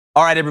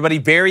All right, everybody,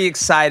 very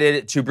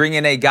excited to bring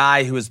in a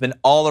guy who has been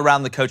all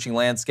around the coaching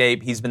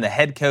landscape. He's been the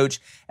head coach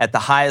at the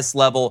highest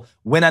level,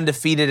 went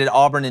undefeated at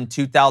Auburn in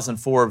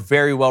 2004,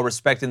 very well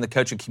respected in the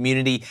coaching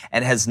community,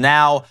 and has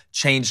now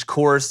changed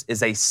course,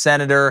 is a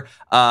senator,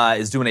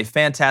 is doing a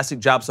fantastic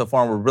job so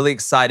far, and we're really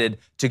excited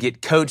to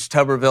get Coach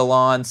Tuberville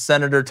on,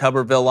 Senator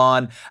Tuberville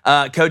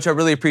on. Coach, I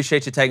really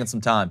appreciate you taking some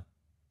time.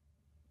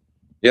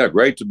 Yeah,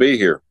 great to be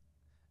here.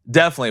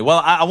 Definitely.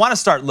 Well, I want to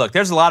start. Look,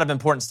 there's a lot of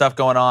important stuff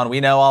going on. We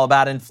know all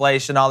about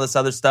inflation, all this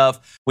other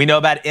stuff. We know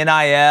about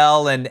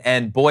NIL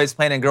and boys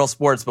playing in girls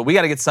sports, but we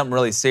got to get something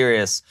really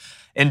serious.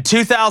 In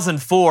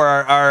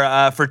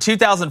 2004, for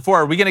 2004,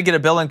 are we going to get a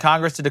bill in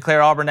Congress to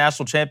declare Auburn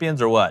national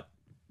champions or what?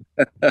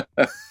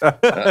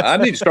 I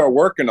need to start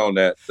working on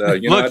that. I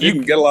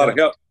didn't get a lot of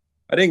help.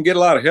 I didn't get a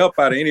lot of help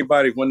out of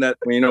anybody when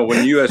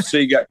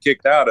USC got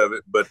kicked out of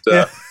it, but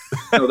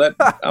that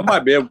I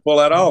might be able to pull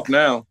that off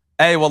now.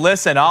 Hey, well,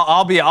 listen,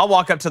 I'll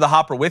walk up to the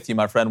hopper with you,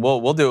 my friend.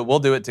 We'll do it. We'll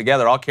do it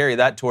together. I'll carry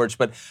that torch.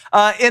 But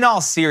in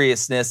all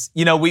seriousness,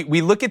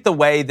 we look at the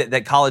way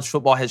that college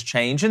football has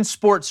changed, and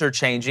sports are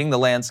changing, the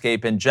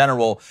landscape in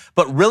general.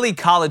 But really,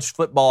 college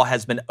football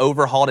has been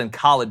overhauled, and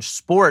college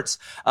sports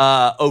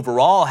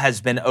overall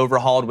has been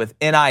overhauled with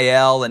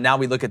NIL. And now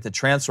we look at the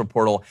transfer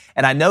portal.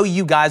 And I know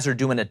you guys are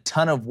doing a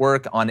ton of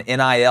work on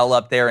NIL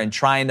up there and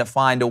trying to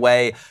find a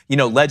way,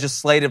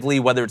 legislatively,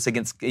 whether it's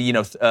against,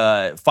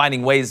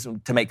 finding ways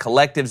to make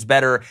collectives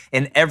better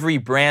in every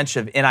branch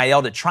of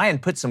NIL to try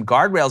and put some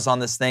guardrails on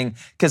this thing.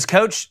 Because,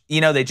 Coach,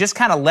 they just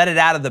kind of let it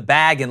out of the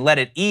bag and let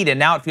it eat, and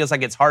now it feels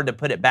like it's hard to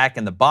put it back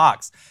in the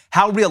box.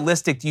 How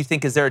realistic do you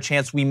think is there a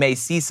chance we may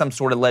see some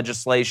sort of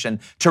legislation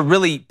to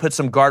really put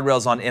some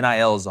guardrails on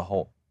NIL as a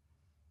whole?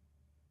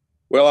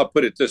 Well, I'll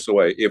put it this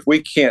way. If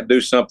we can't do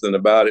something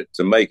about it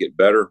to make it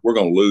better, we're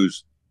going to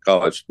lose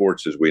college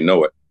sports as we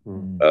know it.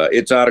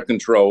 It's out of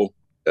control.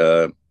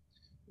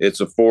 It's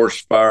a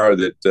forest fire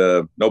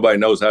that nobody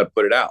knows how to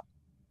put it out.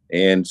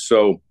 And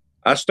so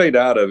I stayed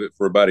out of it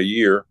for about a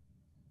year.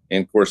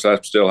 And, of course, I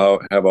still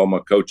have all my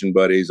coaching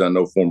buddies. I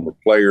know former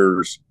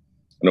players.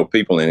 I know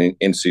people in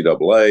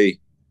NCAA.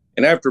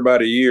 And after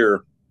about a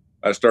year,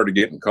 I started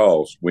getting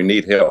calls. We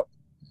need help.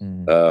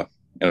 And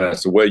I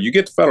said, well, you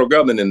get the federal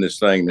government in this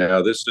thing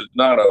now. This is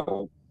not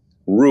a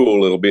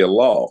rule. It'll be a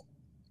law.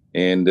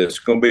 And it's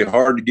going to be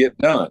hard to get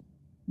done.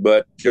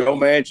 But Joe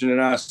Manchin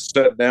and I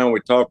sat down,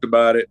 we talked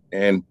about it,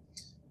 and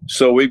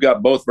so we've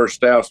got both of our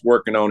staffs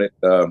working on it.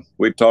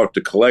 We've talked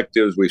to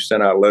collectives. We've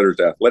sent out letters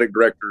to athletic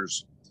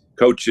directors,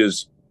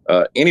 coaches,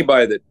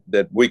 anybody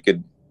that we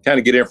could kind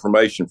of get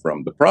information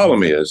from. The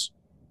problem is,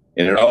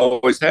 and it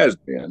always has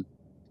been,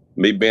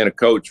 me being a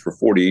coach for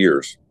 40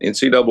 years,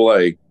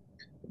 NCAA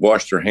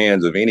washed their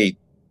hands of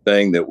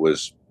anything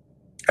that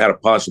had a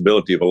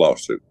possibility of a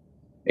lawsuit.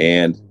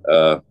 And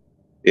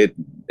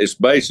it's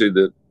basically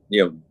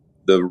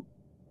the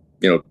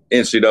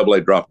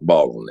NCAA dropped the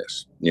ball on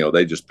this.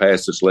 They just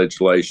passed this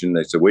legislation.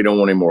 They said, we don't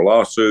want any more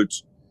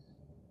lawsuits.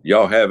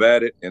 Y'all have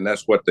at it. And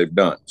that's what they've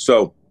done.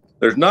 So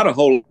there's not a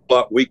whole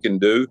lot we can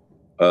do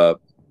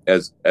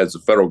as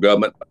the federal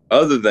government,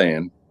 other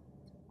than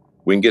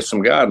we can get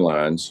some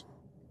guidelines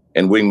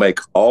and we make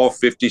all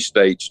 50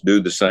 states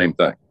do the same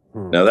thing.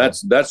 Now,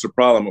 that's the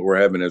problem that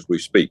we're having as we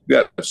speak. We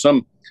got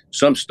some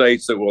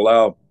states that will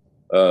allow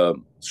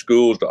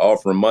schools to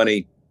offer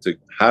money to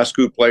high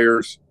school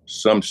players.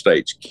 Some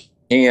states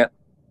can't.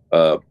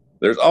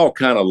 There's all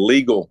kind of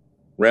legal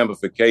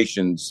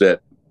ramifications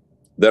that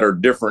are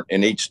different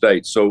in each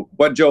state. So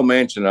what Joe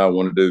Manchin and I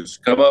want to do is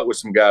come up with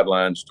some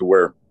guidelines to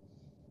where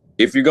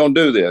if you're going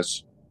to do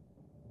this,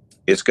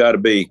 it's got to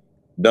be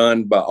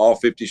done by all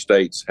 50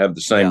 states, have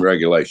the same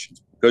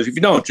regulations. Because if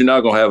you don't, you're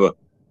not going to have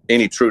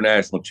any true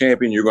national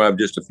champion. You're going to have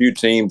just a few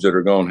teams that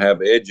are going to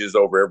have edges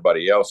over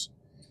everybody else.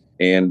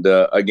 And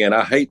again,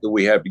 I hate that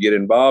we have to get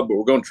involved, but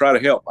we're going to try to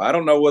help. I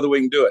don't know whether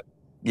we can do it.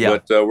 Yeah.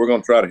 But we're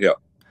going to try to help.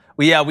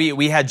 Well,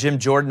 we had Jim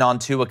Jordan on,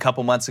 too, a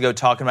couple months ago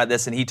talking about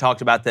this, and he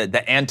talked about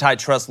the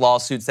antitrust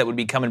lawsuits that would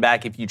be coming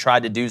back if you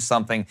tried to do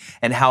something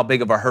and how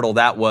big of a hurdle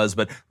that was.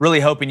 But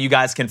really hoping you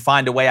guys can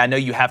find a way. I know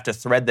you have to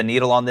thread the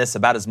needle on this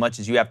about as much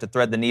as you have to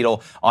thread the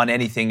needle on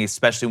anything,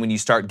 especially when you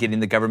start getting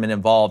the government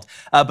involved.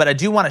 But I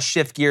do want to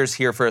shift gears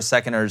here for a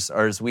second, or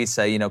as we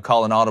say,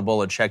 call an audible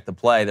or check the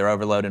play. They're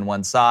overloading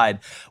one side.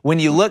 When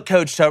you look,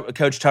 Coach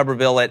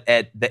Tuberville,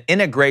 at the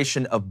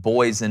integration of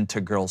boys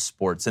into girls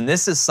sports, and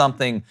this is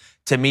something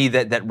to me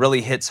that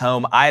really hits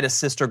home. I had a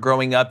sister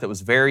growing up that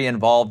was very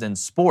involved in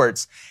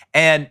sports,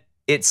 and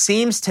it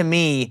seems to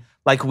me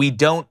like we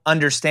don't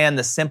understand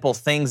the simple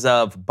things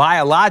of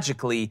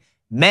biologically,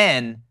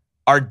 men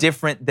are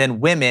different than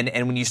women,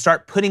 and when you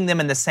start putting them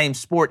in the same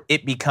sport,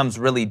 it becomes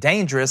really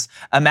dangerous.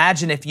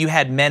 Imagine if you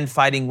had men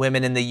fighting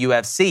women in the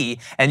UFC,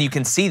 and you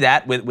can see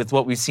that with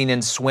what we've seen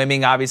in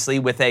swimming, obviously,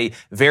 with a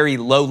very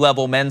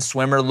low-level men's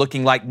swimmer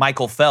looking like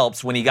Michael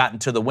Phelps when he got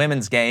into the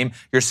women's game.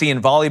 You're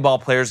seeing volleyball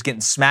players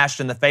getting smashed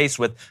in the face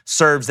with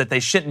serves that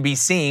they shouldn't be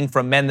seeing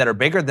from men that are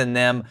bigger than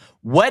them.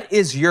 What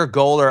is your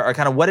goal, or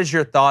kind of what is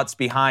your thoughts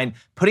behind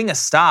putting a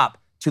stop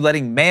to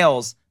letting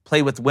males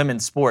play with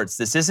women's sports.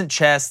 This isn't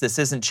chess. This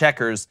isn't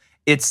checkers.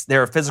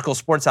 There are physical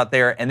sports out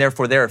there, and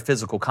therefore there are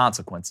physical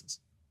consequences.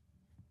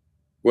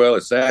 Well,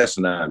 it's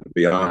asinine, to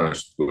be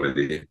honest with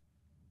you.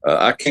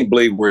 I can't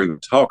believe we're even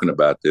talking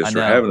about this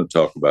or having to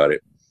talk about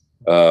it.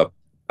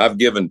 I've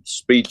given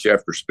speech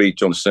after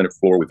speech on the Senate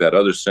floor. We've had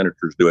other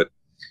senators do it.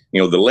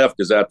 The left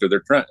is out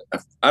there.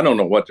 I don't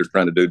know what they're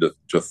trying to do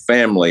to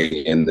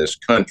family in this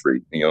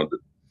country.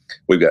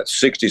 We've got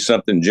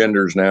 60-something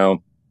genders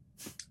now.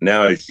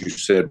 Now, as you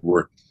said,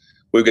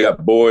 we've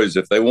got boys.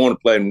 If they want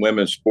to play in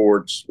women's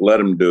sports, let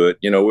them do it.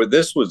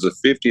 This was the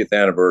 50th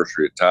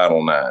anniversary of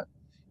Title IX.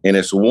 And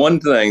it's one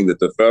thing that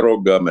the federal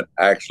government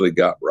actually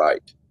got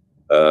right.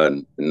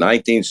 In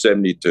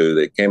 1972,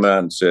 they came out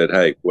and said,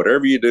 hey,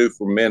 whatever you do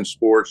for men's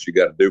sports, you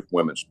got to do for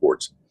women's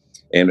sports.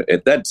 And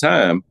at that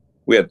time,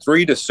 we had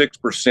 3 to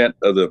 6%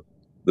 of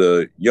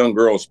the young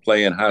girls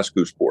playing high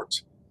school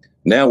sports.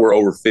 Now we're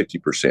over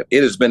 50%.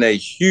 It has been a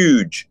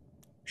huge,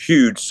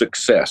 huge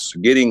success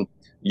getting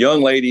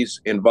young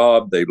ladies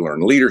involved. They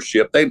learn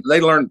leadership. They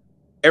learn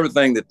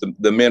everything that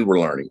the men were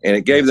learning, and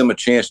it gave them a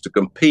chance to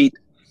compete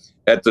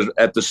at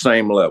the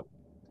same level.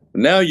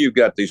 Now you've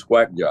got these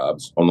whack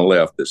jobs on the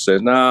left that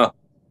says,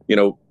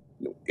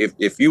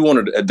 if you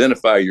want to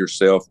identify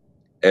yourself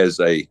as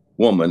a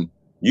woman,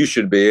 you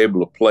should be able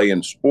to play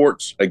in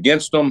sports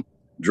against them,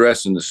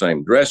 dress in the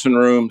same dressing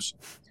rooms,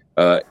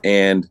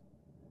 and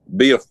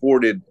be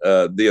afforded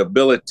the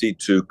ability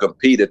to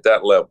compete at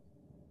that level.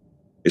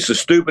 It's the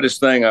stupidest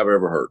thing I've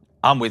ever heard.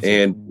 I'm with you.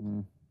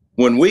 And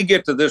when we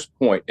get to this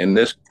point in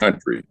this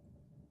country,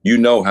 you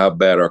know how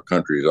bad our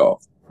country is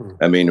off.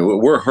 I mean,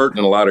 we're hurting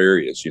in a lot of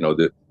areas.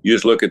 You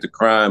just look at the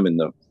crime and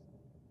the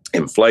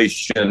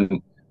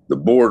inflation, the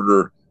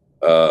border,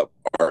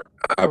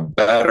 how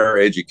bad our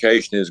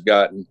education has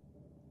gotten.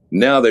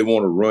 Now they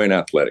want to ruin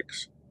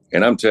athletics.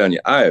 And I'm telling you,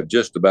 I have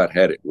just about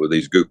had it with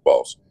these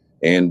goofballs.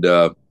 And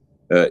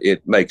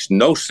it makes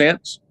no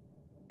sense.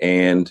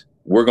 And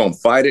we're going to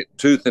fight it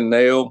tooth and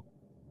nail.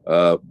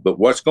 But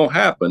what's going to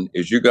happen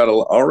is you got to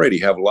already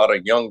have a lot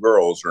of young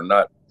girls who are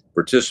not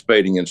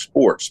participating in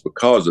sports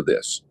because of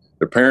this.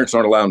 Their parents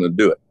aren't allowing them to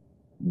do it.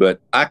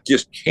 But I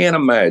just can't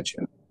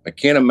imagine. I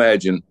can't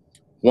imagine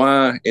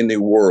why in the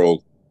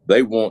world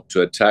they want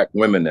to attack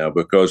women now,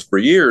 because for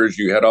years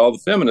you had all the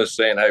feminists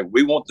saying, hey,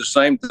 we want the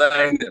same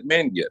thing that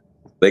men get.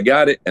 They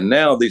got it. And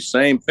now these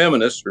same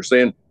feminists are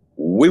saying,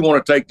 we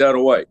want to take that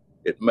away.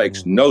 It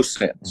makes no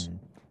sense.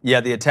 Yeah,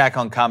 the attack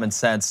on common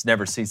sense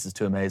never ceases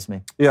to amaze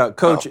me. Yeah,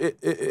 Coach,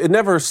 it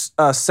never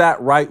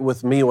sat right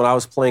with me when I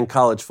was playing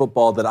college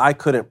football that I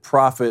couldn't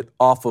profit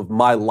off of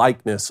my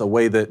likeness a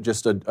way that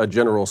just a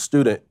general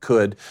student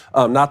could.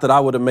 Not that I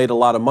would have made a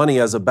lot of money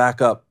as a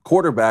backup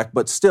quarterback,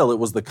 but still, it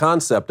was the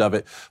concept of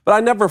it. But I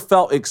never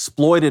felt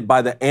exploited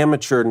by the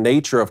amateur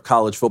nature of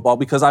college football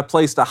because I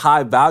placed a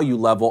high value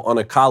level on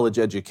a college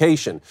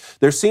education.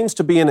 There seems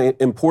to be an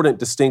important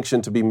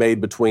distinction to be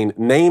made between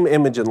name,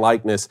 image, and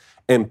likeness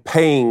and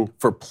paying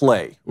for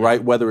play,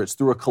 right? Whether it's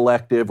through a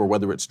collective or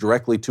whether it's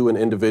directly to an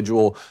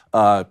individual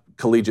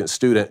collegiate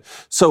student.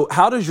 So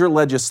how does your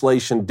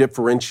legislation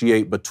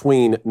differentiate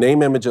between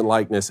name, image, and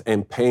likeness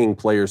and paying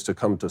players to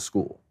come to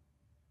school?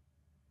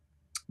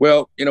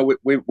 Well,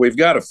 we've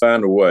got to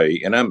find a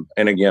way. And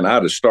again,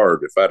 I'd have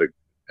started if I'd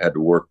had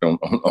to work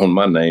on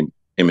my name,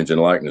 image,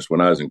 and likeness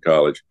when I was in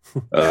college,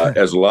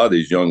 as a lot of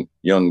these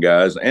young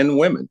guys and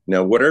women.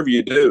 Now, whatever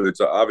you do, it's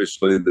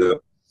obviously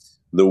the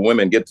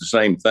women get the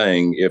same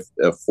thing if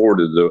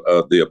afforded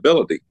the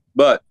ability.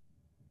 But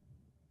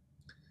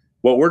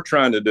what we're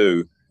trying to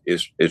do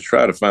is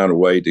try to find a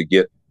way to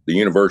get the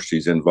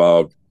universities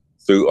involved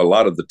through a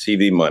lot of the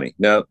TV money.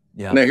 Now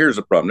here's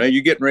the problem. Now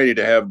you're getting ready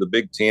to have the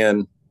Big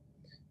Ten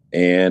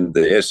and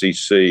the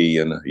SEC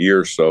in a year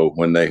or so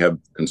when they have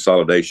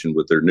consolidation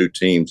with their new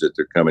teams that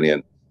they're coming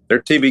in. Their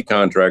TV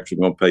contracts are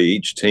going to pay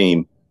each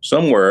team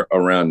somewhere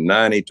around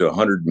 $90 to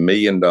 $100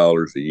 million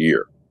a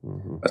year.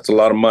 Mm-hmm. That's a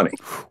lot of money.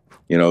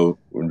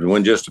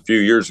 When just a few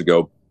years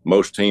ago,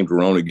 most teams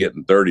were only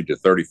getting 30 to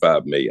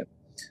 35 million.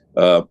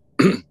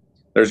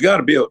 There's got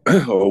to be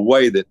a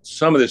way that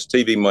some of this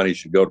TV money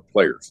should go to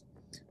players,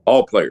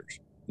 all players,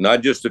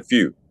 not just a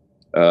few.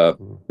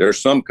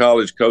 There's some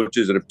college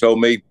coaches that have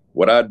told me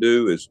what I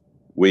do is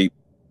we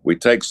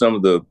take some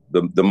of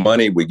the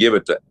money, we give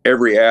it to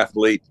every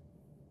athlete.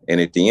 And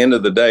at the end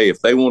of the day,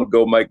 if they want to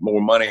go make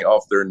more money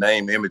off their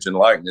name, image, and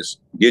likeness,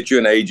 get you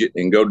an agent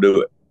and go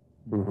do it.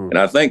 Mm-hmm. And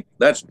I think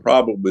that's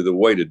probably the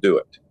way to do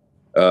it.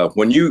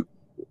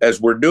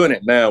 As we're doing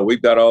it now,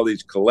 we've got all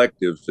these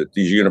collectives at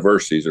these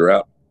universities that are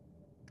out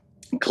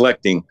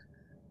collecting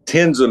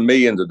tens of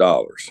millions of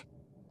dollars.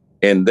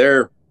 And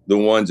they're the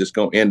ones that's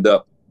going to end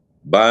up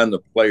buying the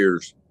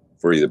players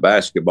for either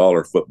basketball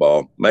or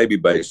football, maybe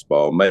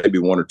baseball, maybe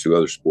one or two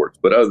other sports.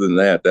 But other than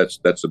that,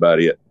 that's about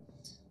it.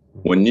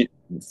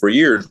 For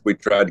years, we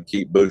tried to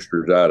keep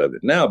boosters out of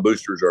it. Now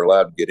boosters are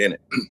allowed to get in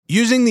it.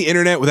 Using the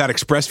internet without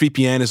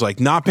ExpressVPN is like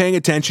not paying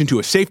attention to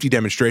a safety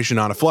demonstration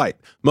on a flight.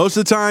 Most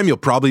of the time, you'll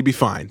probably be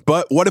fine.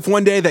 But what if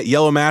one day that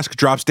yellow mask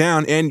drops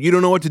down and you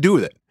don't know what to do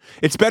with it?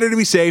 It's better to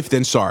be safe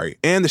than sorry,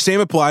 and the same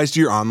applies to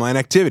your online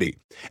activity.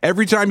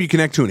 Every time you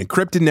connect to an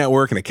encrypted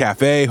network in a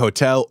cafe,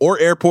 hotel, or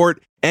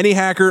airport, any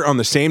hacker on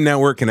the same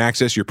network can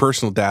access your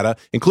personal data,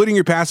 including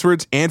your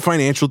passwords and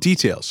financial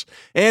details.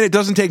 And it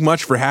doesn't take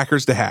much for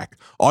hackers to hack.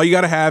 All you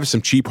gotta have is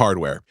some cheap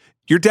hardware.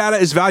 Your data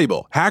is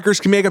valuable. Hackers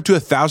can make up to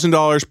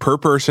 $1,000 per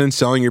person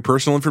selling your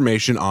personal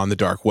information on the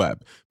dark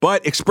web.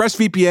 But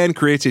ExpressVPN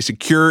creates a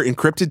secure,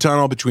 encrypted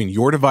tunnel between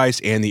your device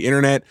and the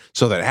internet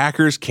so that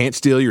hackers can't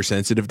steal your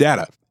sensitive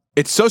data.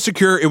 It's so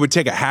secure, it would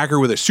take a hacker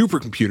with a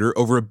supercomputer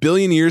over 1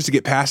 billion years to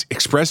get past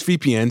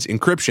ExpressVPN's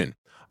encryption.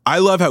 I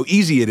love how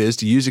easy it is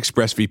to use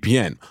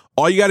ExpressVPN.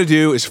 All you got to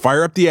do is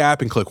fire up the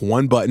app and click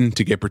one button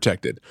to get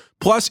protected.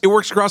 Plus, it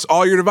works across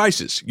all your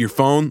devices, your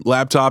phone,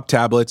 laptop,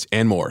 tablets,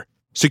 and more.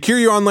 Secure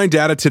your online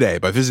data today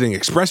by visiting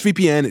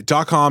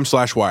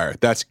expressvpn.com/wire.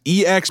 That's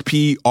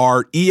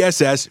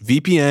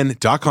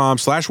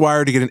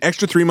expressvpn.com/wire to get an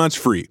extra 3 months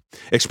free.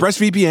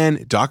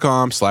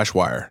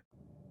 expressvpn.com/wire.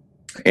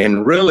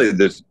 And really,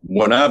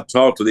 when I've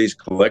talked to these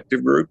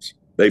collective groups,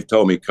 they've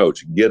told me,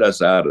 Coach, get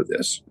us out of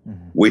this.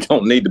 We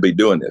don't need to be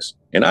doing this.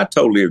 And I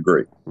totally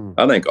agree.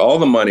 I think all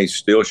the money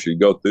still should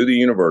go through the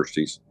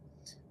universities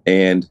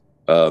and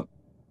go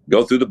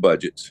through the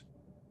budgets.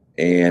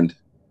 And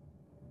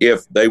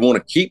if they want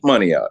to keep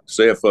money out,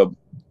 say if a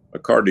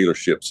car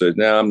dealership says,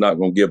 no, I'm not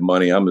going to give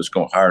money, I'm just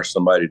going to hire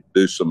somebody to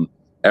do some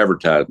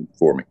advertising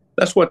for me.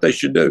 That's what they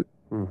should do.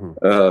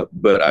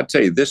 But I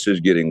tell you, this is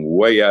getting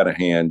way out of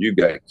hand. You've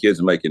got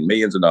kids making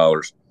millions of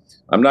dollars.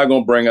 I'm not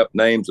going to bring up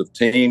names of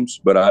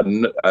teams, but I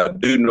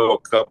do know a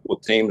couple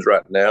of teams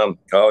right now in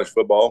college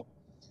football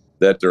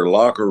that their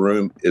locker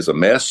room is a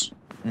mess.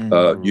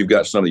 You've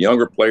got some of the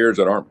younger players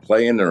that aren't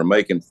playing that are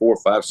making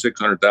 $400,000,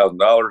 $500,000,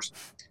 $600,000,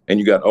 and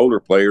you got older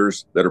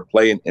players that are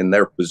playing in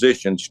their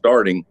position,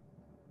 starting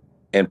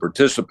and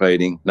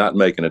participating, not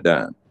making a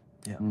dime.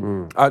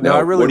 I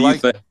really like.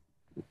 Think?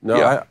 No,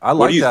 yeah. I like that.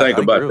 What do you think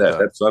about that? That?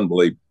 That's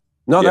unbelievable.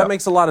 No, that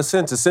makes a lot of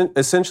sense.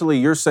 Essentially,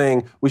 you're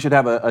saying we should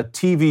have a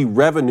TV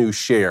revenue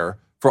share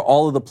for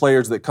all of the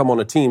players that come on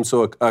a team.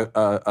 So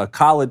a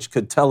college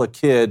could tell a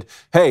kid,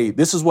 hey,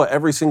 this is what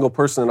every single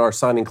person in our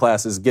signing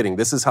class is getting.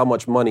 This is how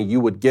much money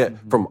you would get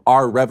from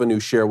our revenue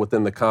share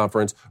within the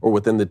conference or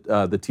within the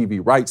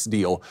TV rights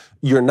deal.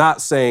 You're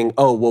not saying,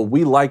 oh, well,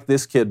 we like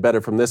this kid better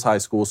from this high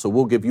school, so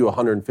we'll give you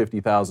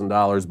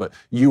 $150,000, but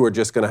you are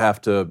just going to have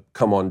to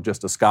come on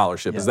just a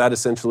scholarship. Is that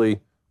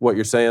essentially what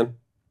you're saying?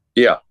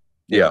 Yeah.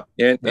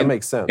 And that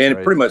makes sense. And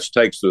it pretty much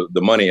takes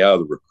the money out of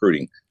the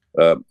recruiting.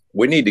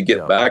 We need to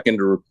get back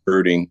into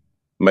recruiting,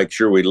 make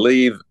sure we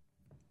leave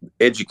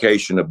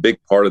education a big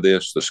part of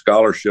this, the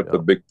scholarship a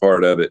big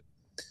part of it.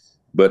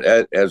 But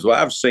as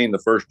I've seen the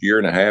first year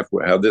and a half,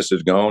 how this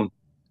has gone,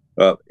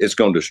 it's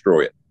going to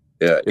destroy it.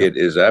 It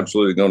is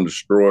absolutely going to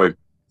destroy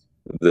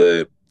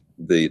the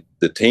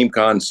team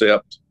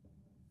concept,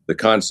 the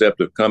concept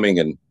of coming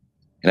and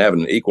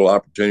having an equal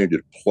opportunity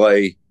to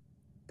play,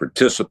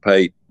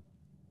 participate,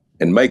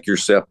 and make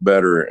yourself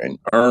better and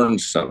earn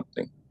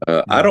something.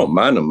 I don't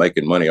mind them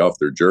making money off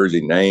their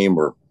jersey name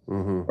or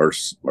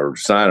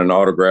signing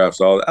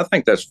autographs. I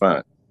think that's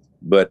fine.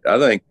 But I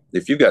think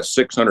if you've got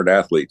 600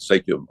 athletes,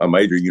 say a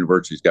major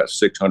university's got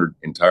 600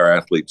 entire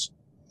athletes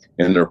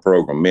in their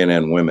program, men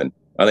and women,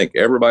 I think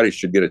everybody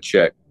should get a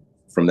check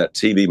from that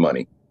TV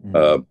money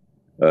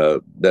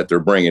that they're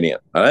bringing in.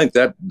 I think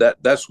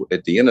that's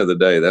at the end of the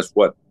day, that's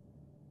what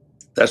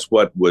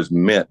was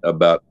meant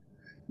about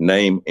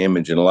name,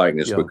 image, and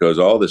likeness, because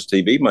all this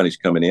TV money's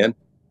coming in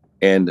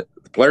and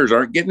the players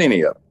aren't getting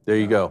any of it. There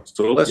you go.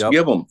 So let's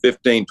give them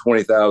 $15,000,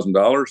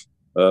 $20,000,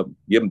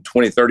 give them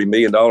 $20, $30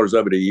 million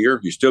of it a year.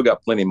 You still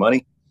got plenty of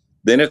money.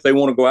 Then if they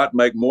want to go out and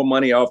make more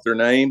money off their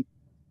name,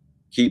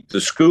 keep the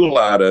school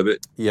out of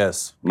it.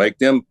 Yes. Make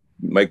them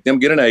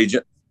get an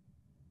agent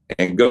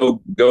and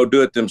go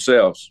do it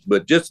themselves.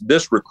 But just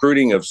this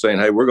recruiting of saying,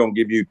 hey, we're going to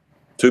give you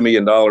 $2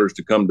 million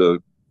to come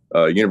to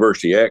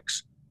University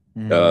X.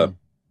 To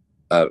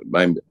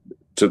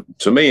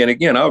me, and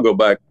again, I'll go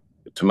back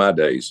to my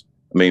days.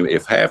 I mean,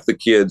 if half the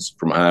kids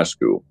from high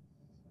school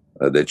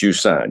that you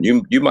sign,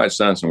 you might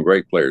sign some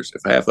great players.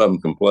 If half of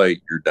them can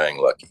play, you're dang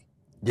lucky.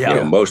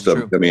 Yeah, most of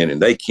them come in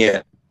and they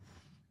can't.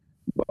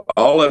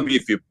 All of you,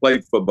 if you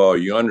played football,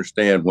 you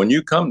understand when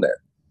you come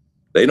there,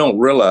 they don't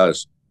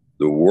realize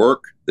the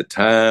work, the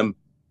time,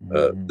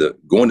 the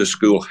going to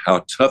school,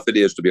 how tough it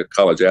is to be a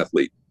college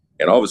athlete.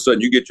 And all of a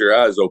sudden, you get your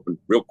eyes open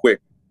real quick.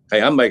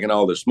 Hey, I'm making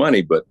all this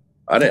money, but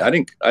I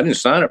didn't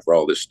sign up for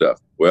all this stuff.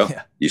 Well,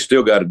 you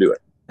still got to do it.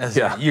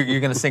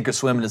 You're going to sink or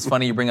swim, and it's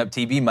funny you bring up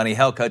TV money.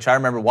 Hell, Coach, I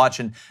remember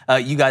watching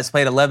you guys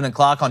play at 11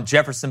 o'clock on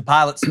Jefferson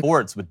Pilot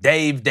Sports with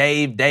Dave.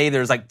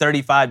 There's like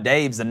 35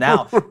 Daves, and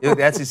now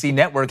the SEC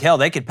Network, hell,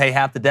 they could pay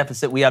half the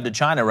deficit we have to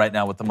China right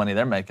now with the money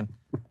they're making.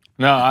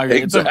 No, I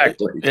agree.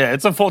 Exactly.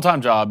 It's a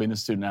full-time job being a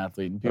student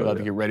athlete, and people have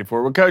to get ready for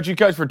it. Well, Coach, you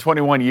coached for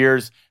 21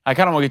 years. I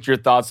kind of want to get your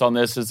thoughts on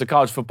this. It's the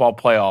college football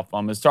playoff.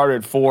 It started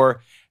at 4.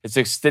 It's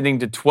extending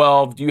to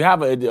 12. Do you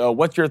have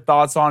what's your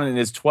thoughts on it? And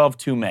is 12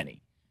 too many?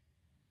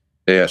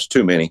 Yeah, it's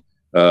too many.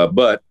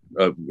 But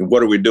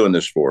what are we doing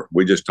this for?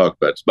 We just talked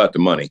about it's about the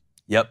money.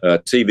 Yep.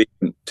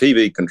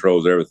 TV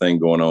controls everything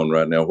going on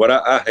right now. What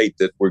I hate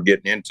that we're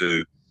getting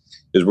into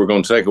is we're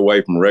going to take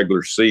away from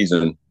regular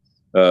season.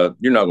 You're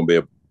not going to be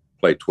able to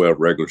play 12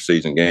 regular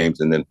season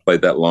games and then play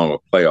that long a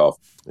playoff.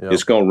 Yep.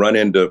 It's going to run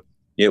into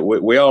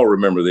we all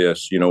remember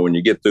this. When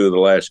you get through the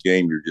last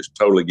game, you're just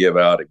totally give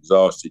out,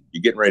 exhausted.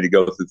 You're getting ready to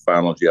go through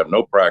finals. You have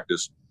no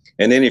practice.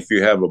 And then if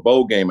you have a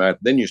bowl game,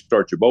 then you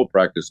start your bowl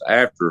practice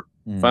after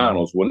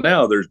finals. Well,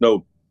 now there's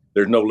no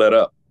let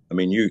up. I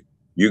mean,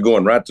 you're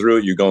going right through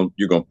it. You're going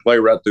to play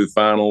right through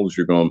finals.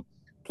 You're going to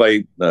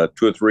play 2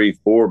 or 3,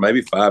 4,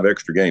 maybe 5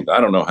 extra games.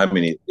 I don't know how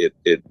many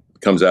it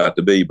comes out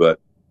to be, but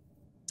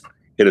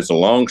it is a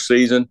long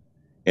season,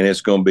 and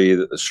it's going to be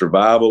the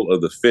survival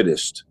of the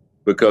fittest.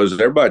 Because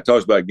everybody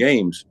talks about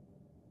games,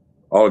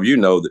 all of you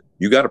know that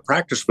you got to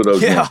practice for those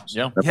games.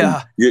 Yeah.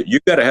 You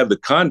got to have the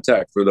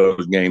contact for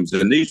those games.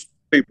 And these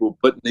people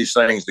putting these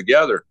things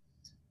together,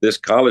 this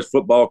college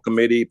football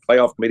committee,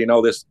 playoff committee, and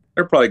all this,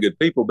 they're probably good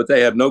people, but they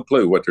have no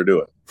clue what they're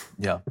doing.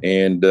 Yeah.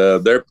 And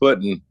they're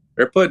putting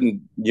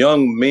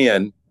young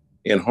men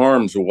in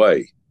harm's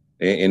way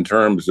in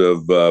terms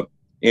of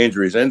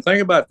injuries. And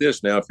think about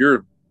this now: if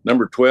you're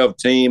number 12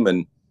 team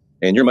and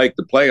you make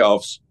the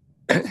playoffs,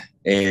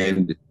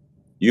 and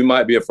you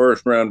might be a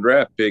first-round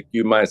draft pick,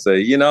 you might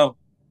say,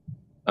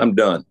 I'm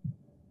done.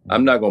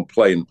 I'm not going to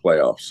play in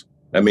playoffs.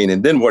 I mean,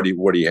 and then what do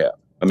you have?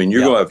 I mean,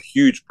 you're going to have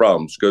huge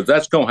problems because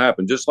that's going to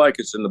happen, just like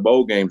it's in the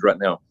bowl games right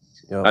now.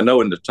 Yep. I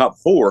know in the top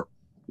 4,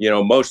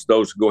 most of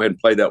those go ahead and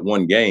play that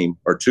 1 game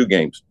or 2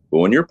 games. But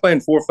when you're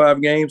playing 4 or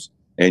 5 games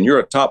and you're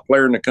a top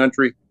player in the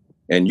country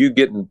and you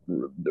getting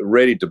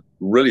ready to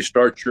really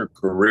start your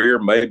career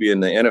maybe in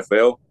the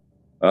NFL,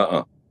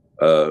 a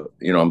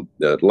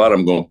lot of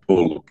them going to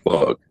pull the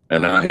plug.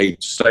 And I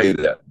hate to say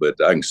that, but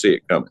I can see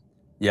it coming.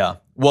 Yeah.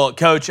 Well,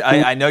 Coach,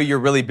 I know you're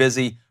really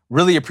busy.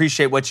 Really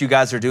appreciate what you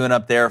guys are doing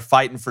up there,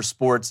 fighting for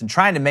sports and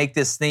trying to make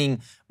this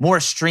thing more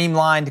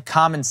streamlined,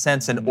 common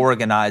sense, and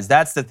organized.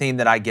 That's the theme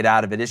that I get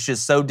out of it. It's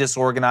just so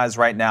disorganized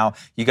right now.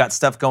 You got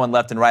stuff going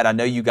left and right. I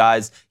know you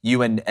guys,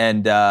 you and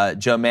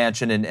Joe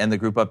Manchin and the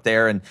group up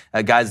there and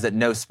guys that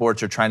know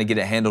sports are trying to get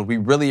it handled. We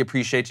really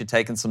appreciate you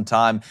taking some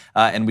time,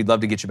 and we'd love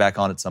to get you back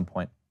on at some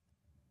point.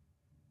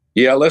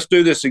 Yeah, let's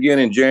do this again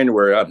in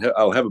January.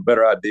 I'll have a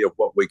better idea of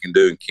what we can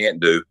do and can't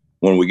do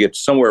when we get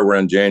somewhere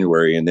around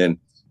January, and then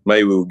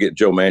maybe we'll get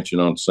Joe Manchin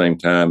on at the same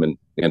time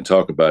and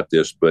talk about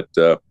this. But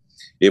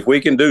if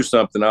we can do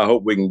something, I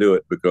hope we can do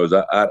it because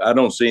I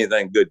don't see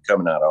anything good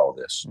coming out of all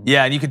this.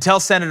 Yeah, and you can tell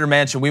Senator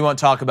Manchin we won't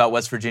talk about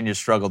West Virginia's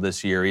struggle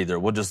this year either.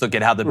 We'll just look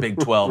at how the Big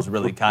 12's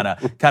really kind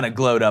of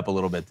glowed up a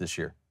little bit this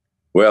year.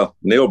 Well,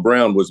 Neil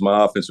Brown was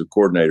my offensive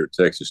coordinator at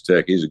Texas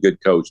Tech. He's a good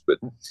coach, but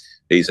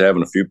he's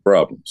having a few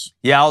problems.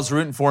 Yeah, I was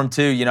rooting for him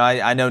too.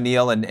 I know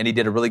Neil, and he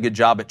did a really good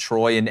job at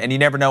Troy. And you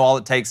never know, all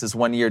it takes is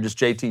 1 year. Just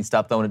JT,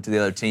 stop throwing it to the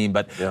other team.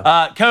 But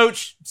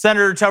Coach,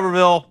 Senator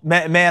Tuberville,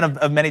 man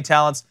of many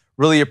talents,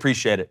 really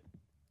appreciate it.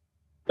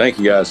 Thank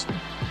you, guys.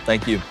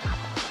 Thank you.